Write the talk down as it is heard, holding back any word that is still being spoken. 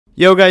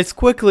Yo guys,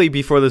 quickly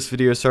before this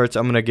video starts,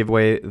 I'm gonna give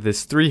away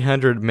this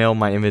 300 mil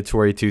my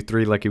inventory to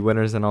 3 lucky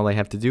winners, and all they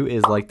have to do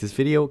is like this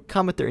video,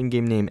 comment their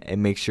in-game name,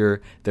 and make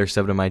sure they're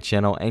subbed to my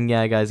channel. And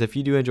yeah guys, if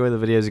you do enjoy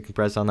the videos, you can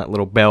press on that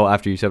little bell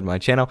after you sub to my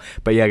channel.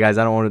 But yeah guys,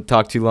 I don't want to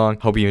talk too long.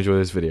 Hope you enjoy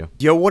this video.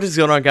 Yo, what is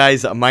going on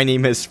guys? My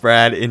name is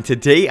Sprad, and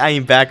today I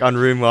am back on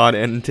Runewild,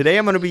 and today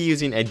I'm gonna be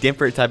using a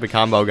different type of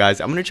combo,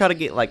 guys. I'm gonna try to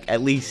get like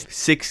at least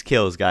 6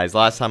 kills, guys.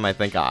 Last time I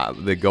think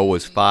the goal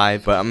was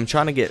 5, but I'm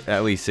trying to get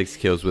at least 6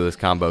 kills with this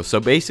combo. So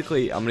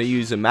basically, I'm going to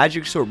use a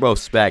magic short bow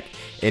spec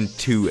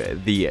into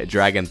the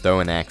dragon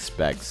throwing axe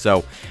spec.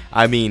 So,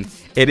 I mean,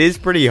 it is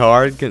pretty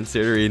hard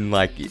considering,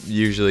 like,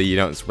 usually you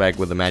don't spec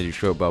with a magic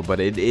short bow, but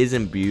it is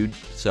imbued,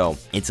 so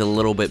it's a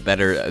little bit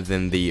better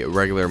than the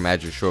regular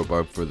magic short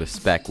bow for the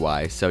spec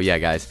wise. So yeah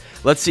guys,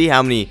 let's see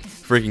how many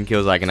freaking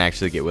kills I can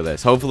actually get with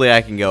this. Hopefully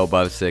I can go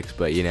above 6,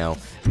 but you know,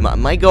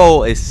 my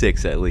goal is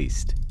 6 at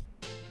least.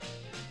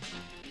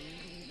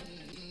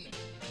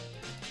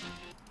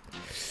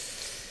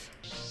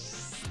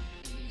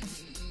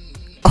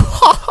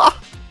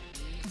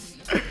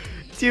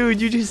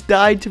 Dude, you just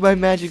died to my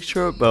magic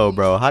short bow,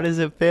 bro. How does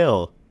it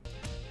feel?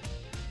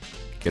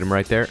 Get him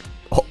right there.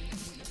 Oh,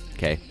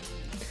 okay.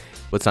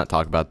 Let's not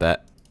talk about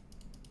that.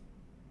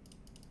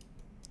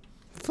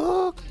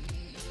 Fuck.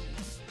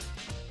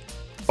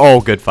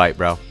 Oh, good fight,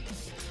 bro.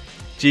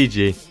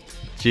 GG.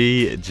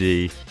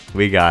 GG.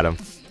 We got him.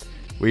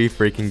 We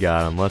freaking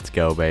got him. Let's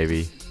go,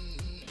 baby.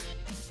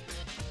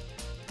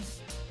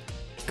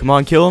 Come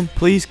on, kill him,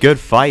 please. Good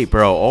fight,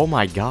 bro. Oh,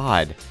 my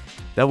God.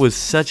 That was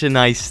such a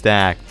nice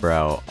stack,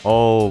 bro.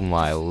 Oh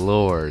my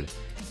lord.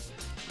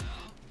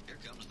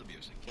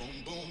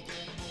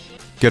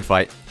 Good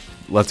fight.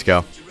 Let's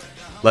go.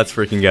 Let's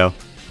freaking go.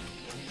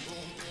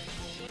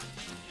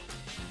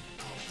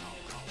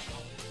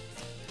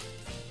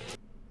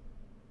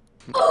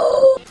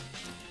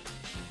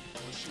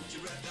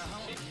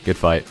 Good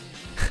fight.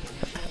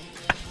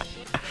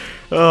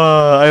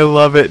 Oh, I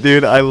love it,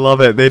 dude. I love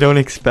it. They don't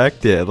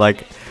expect it.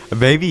 Like,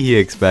 maybe he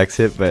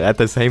expects it, but at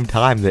the same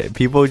time, that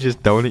people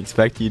just don't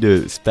expect you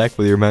to spec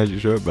with your magic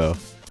short bow.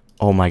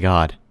 Oh my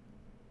god.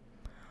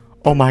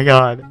 Oh my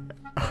god.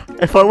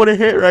 If I would have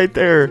hit right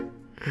there.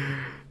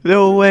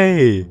 No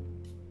way.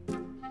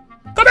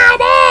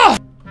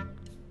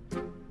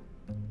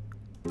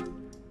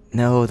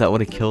 No, that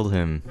would have killed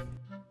him.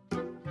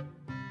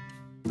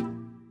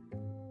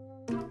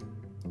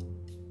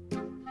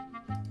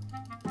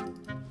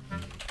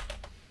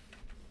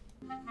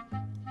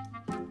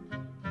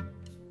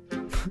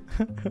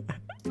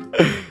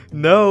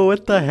 No,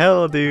 what the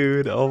hell,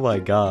 dude? Oh my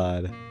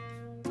god.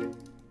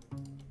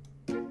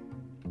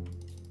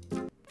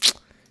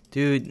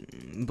 Dude,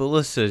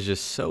 Ballista is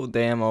just so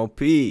damn OP.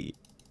 Get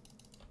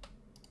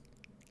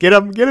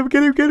him, get him,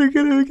 get him, get him,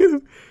 get him, get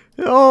him.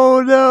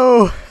 Oh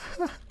no.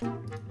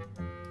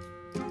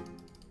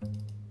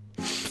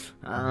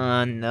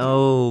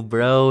 No,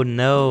 bro,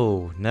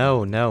 no.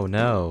 No, no,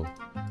 no.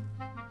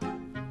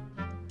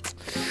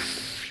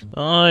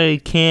 I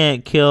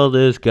can't kill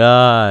this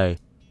guy.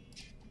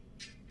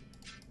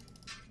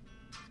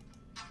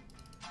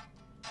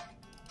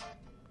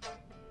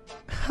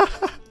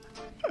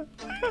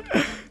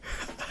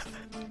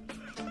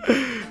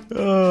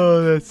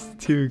 Oh, that's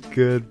too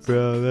good,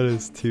 bro. That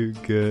is too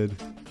good.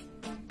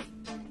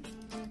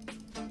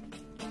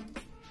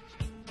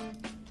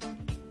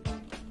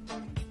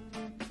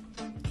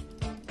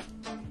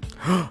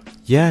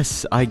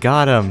 Yes, I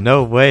got him.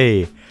 No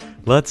way.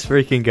 Let's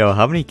freaking go.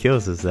 How many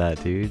kills is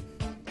that, dude?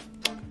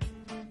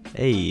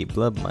 Hey,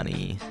 blood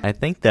money. I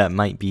think that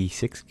might be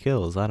 6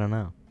 kills. I don't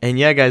know. And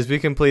yeah, guys, we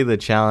completed the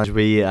challenge.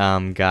 We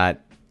got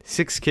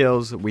 6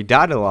 kills. We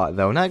died a lot,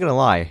 though. Not gonna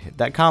lie,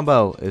 that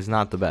combo is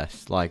not the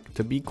best. Like,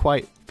 to be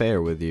quite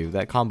fair with you,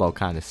 that combo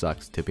kind of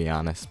sucks, to be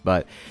honest.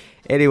 But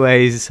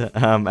anyways,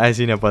 as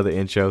you know by the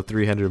intro,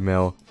 300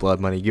 mil blood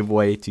money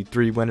giveaway to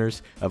 3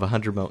 winners of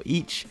 100 mil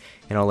each.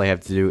 And all they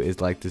have to do is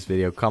like this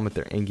video, comment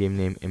their in-game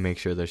name, and make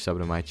sure they're subbed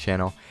to my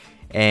channel.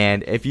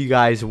 And if you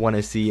guys want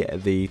to see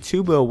the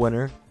 2 bill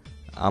winner,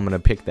 I'm going to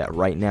pick that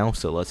right now.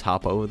 So let's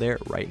hop over there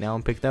right now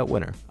and pick that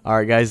winner.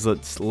 Alright guys,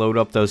 let's load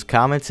up those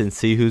comments and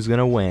see who's going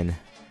to win.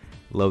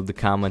 Load the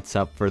comments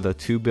up for the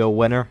 2 bill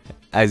winner.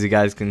 As you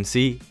guys can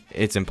see,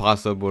 it's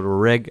impossible to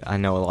rig. I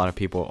know a lot of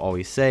people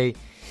always say,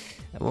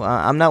 well,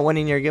 I'm not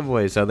winning your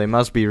giveaways, so they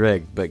must be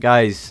rigged. But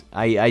guys,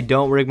 I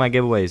don't rig my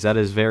giveaways. That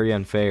is very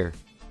unfair.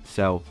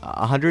 So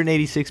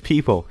 186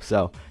 people.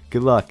 So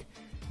good luck.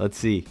 Let's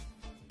see.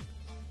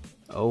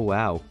 Oh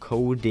wow,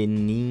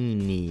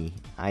 Codenini.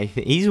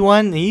 He's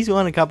won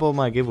a couple of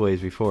my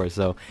giveaways before,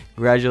 so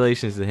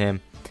congratulations to him.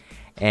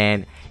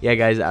 And yeah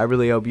guys, I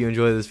really hope you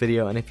enjoyed this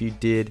video, and if you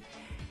did,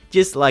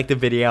 just like the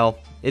video.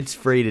 It's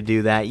free to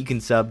do that. You can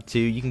sub to,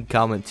 you can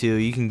comment to,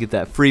 you can get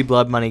that free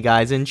blood money,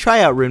 guys, and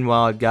try out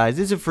Runewild, guys.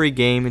 It's a free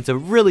game. It's a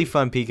really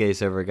fun PK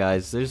server,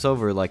 guys. There's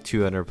over like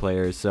 200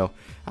 players, so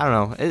I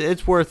don't know.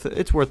 It's worth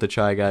a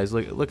try, guys.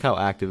 Look how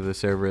active the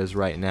server is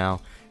right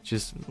now.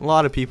 Just a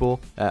lot of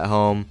people at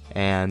home,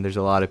 and there's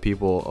a lot of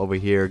people over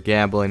here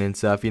gambling and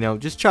stuff. You know,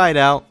 just try it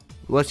out.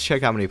 let's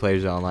check how many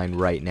players are online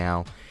right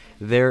now.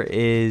 There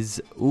is,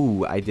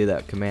 ooh, I did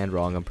that command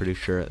wrong, I'm pretty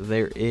sure.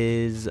 There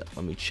is,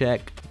 let me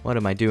check. What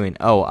am I doing?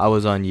 Oh, I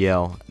was on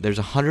Yale. There's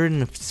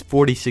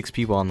 146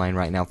 people online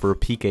right now for a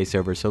PK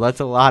server, so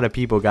that's a lot of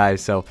people,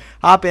 guys. So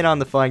hop in on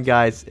the fun,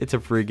 guys. It's a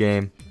free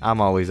game. I'm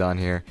always on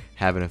here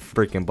having a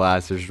freaking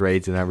blast. There's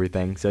raids and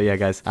everything. So yeah,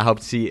 guys, I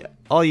hope to see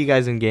all you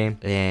guys in game,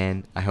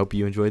 and I hope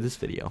you enjoyed this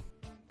video.